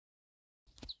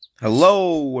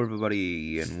Hello,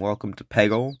 everybody, and welcome to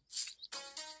Peggle.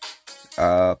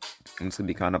 I'm just gonna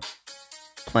be kind of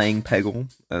playing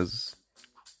Peggle as,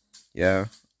 yeah.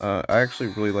 I actually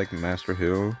really like Master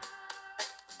Who,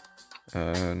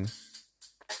 and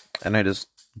I just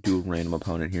do a random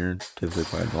opponent here, typically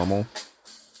play normal.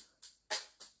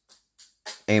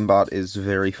 Aimbot is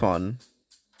very fun.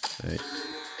 Right.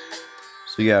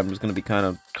 So yeah, I'm just gonna be kind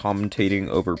of commentating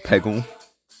over Peggle.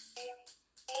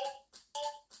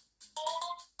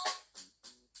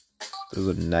 There's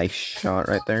a nice shot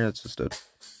right there. That's just a...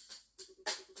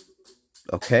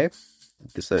 Okay.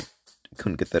 Guess that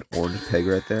couldn't get that orange peg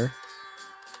right there.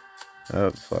 Oh,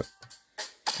 fuck.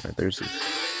 Alright, there's this.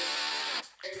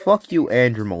 Fuck you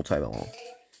and your multi-ball.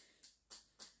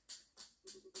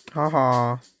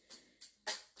 Haha.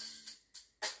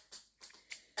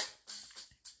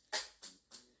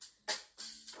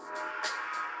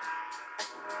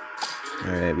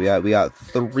 Alright, we got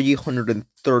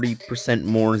 330%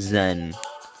 more Zen.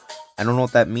 I don't know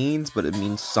what that means, but it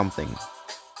means something.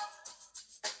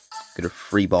 Get a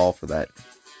free ball for that.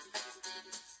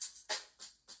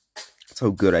 That's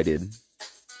how good I did.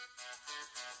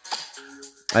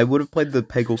 I would have played the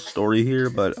Peggle story here,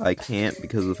 but I can't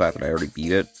because of the fact that I already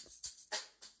beat it.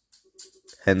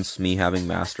 Hence me having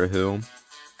Master Who.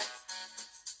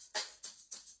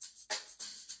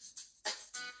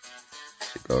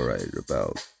 Should go right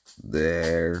about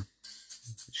there.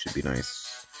 Should be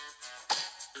nice.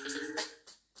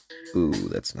 Ooh,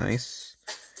 that's nice.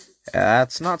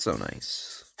 That's not so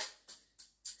nice.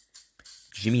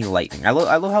 Jimmy Lightning. I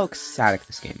love how ecstatic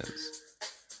this game is.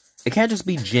 It can't just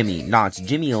be Jimmy. Nah, it's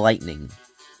Jimmy Lightning.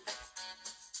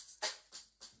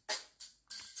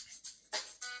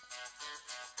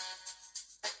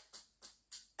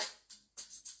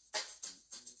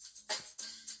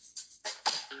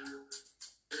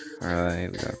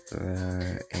 Alright, we got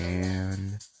that,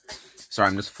 and... Sorry,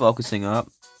 I'm just focusing up.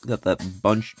 Got that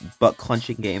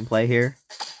butt-clenching gameplay here.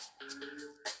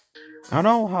 I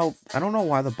don't know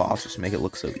why the bosses make it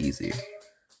look so easy.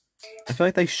 I feel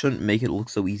like they shouldn't make it look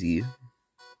so easy.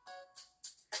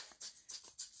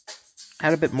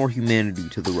 Add a bit more humanity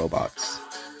to the robots.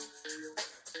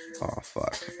 Oh,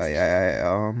 fuck.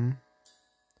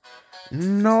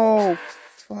 No!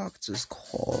 Fuck, just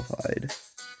qualified.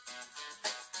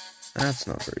 That's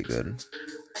not very good.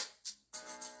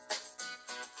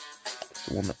 It's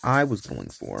the one that I was going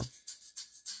for.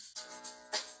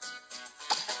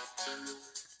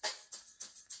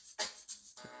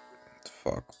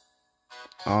 Fuck.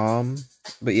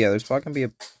 But yeah, there's probably gonna be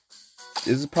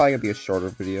this is probably gonna be a shorter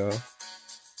video.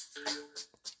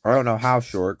 I don't know how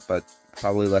short, but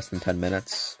probably less than 10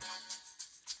 minutes.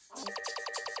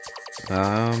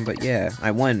 But yeah,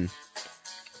 I won.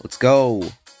 Let's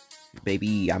go.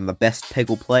 Baby, I'm the best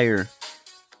Peggle player.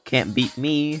 Can't beat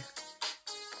me.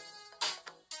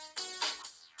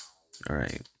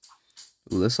 Alright.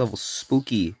 Ooh, this level's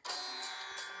spooky.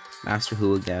 Master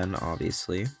Who again,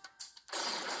 obviously.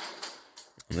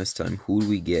 And this time, who do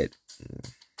we get?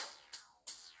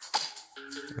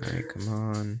 Alright, come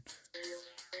on.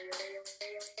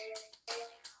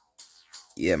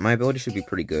 Yeah, my ability should be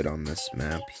pretty good on this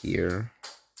map here.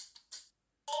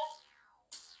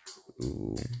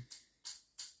 Ooh.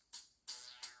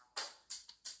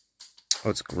 Oh,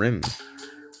 it's Grim.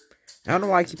 I don't know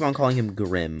why I keep on calling him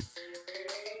Grim.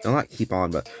 No, not keep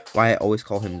on, but why I always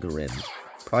call him Grim.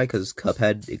 Probably because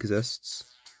Cuphead exists.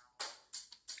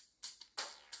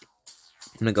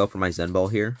 I'm gonna go for my Zen Ball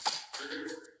here.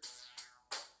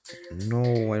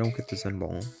 No, I don't get the Zen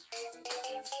Ball.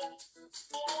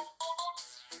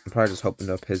 I'm probably just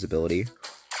hoping up his ability.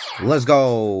 Let's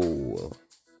go!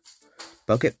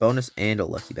 Bucket bonus and a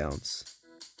lucky bounce.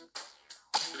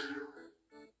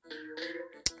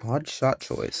 Odd shot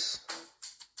choice.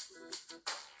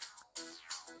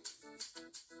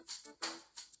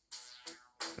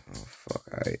 Oh, fuck.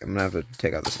 I'm gonna have to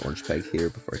take out this orange peg here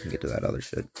before I can get to that other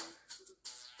shit.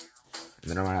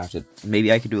 And then I'm gonna have to...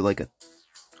 Maybe I could do like a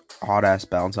odd-ass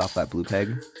bounce off that blue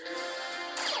peg.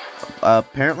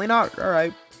 Apparently not.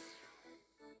 Alright.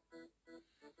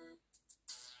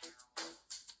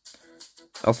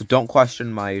 Also, don't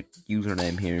question my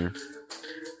username here.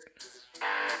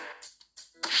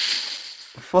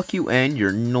 Fuck you and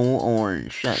your no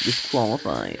orange. Shot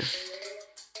disqualified.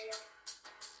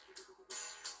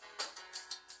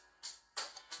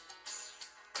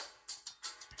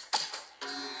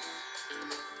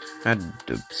 I had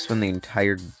to spend the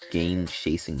entire game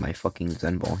chasing my fucking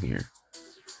Zen Ball here.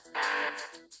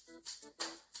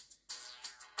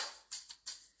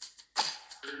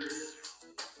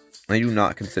 I do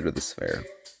not consider this fair.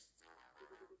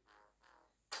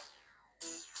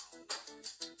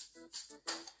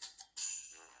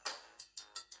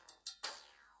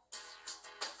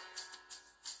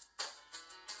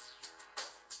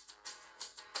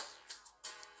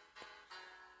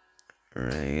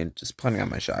 Alright, just planning on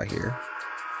my shot here.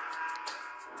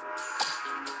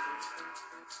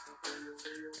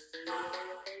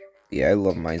 Yeah, I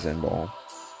love my Zen Ball.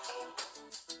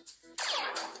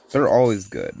 They're always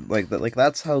good. Like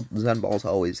that's how Zen Balls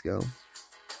always go.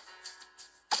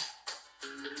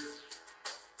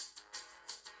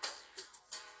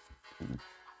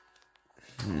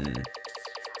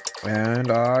 And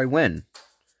I win.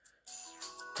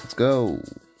 Let's go.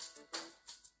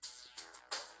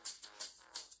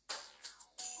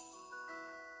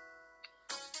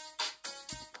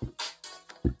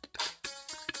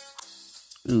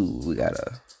 Ooh, we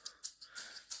gotta...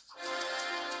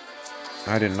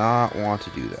 I did not want to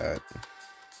do that.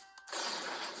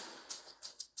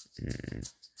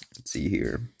 Let's see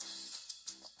here.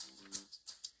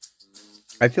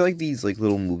 I feel like these like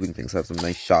little moving things have some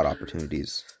nice shot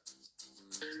opportunities.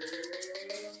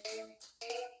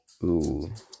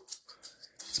 Ooh.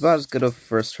 It's about as good a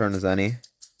first turn as any.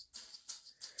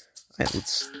 Alright,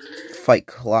 let's fight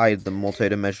Clyde, the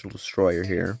multidimensional destroyer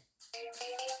here.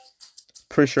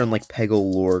 Pretty sure in like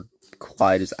peggle lore,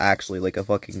 Clyde is actually like a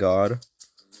fucking god.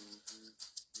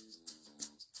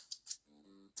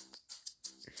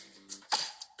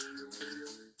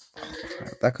 Oh,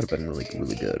 crap. That could have been really,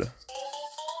 really good.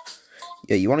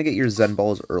 Yeah, you want to get your Zen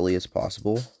Ball as early as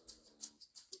possible.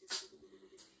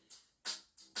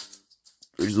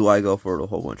 Which is why I go for it a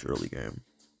whole bunch early game.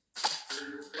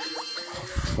 Oh,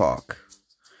 fuck.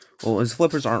 Well, his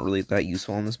flippers aren't really that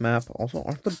useful on this map. Also,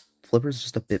 aren't the flippers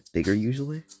just a bit bigger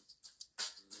usually?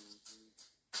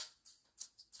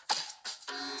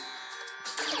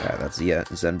 Yeah, that's the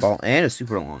Zen Ball and a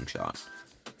super long shot.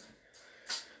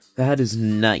 That is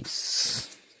nice.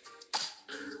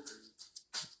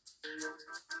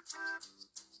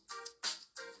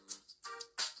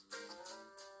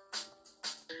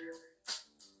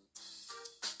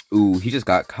 Ooh, he just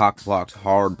got cock-blocked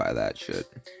hard by that shit.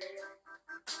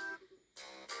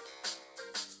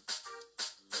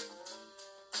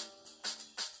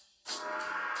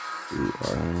 Ooh,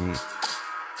 alright.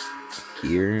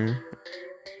 Here.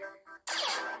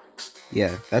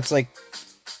 Yeah, that's like...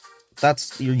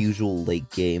 That's your usual late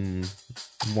game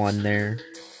one there.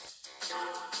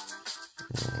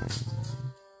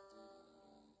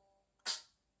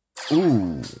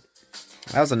 Ooh.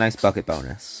 That was a nice bucket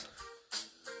bonus.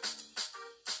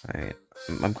 Alright,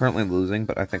 I'm currently losing,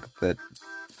 but I think that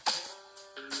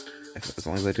as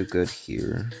long as I do good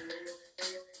here...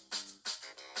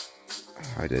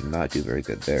 I did not do very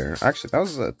good there. Actually, that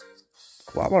was a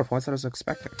lot more points than I was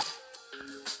expecting.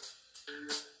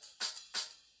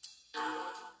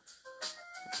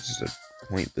 Just a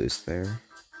point boost there.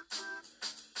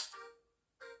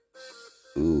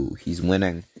 Ooh, he's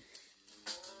winning.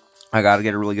 I gotta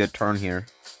get a really good turn here.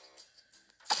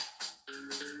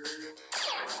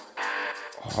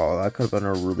 Oh, that could have been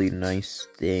a really nice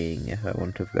thing if I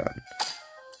wouldn't have gotten...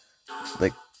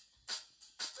 Like...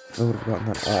 If I would have gotten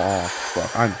that... Oh,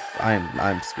 fuck.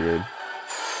 I'm screwed.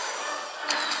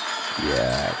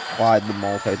 Yeah, Clyde the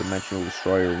multi-dimensional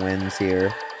destroyer wins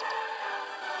here.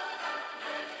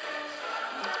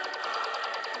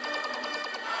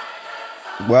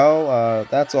 Well,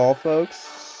 that's all,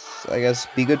 folks. I guess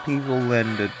be good people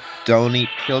and don't eat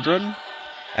children.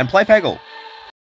 And play Peggle.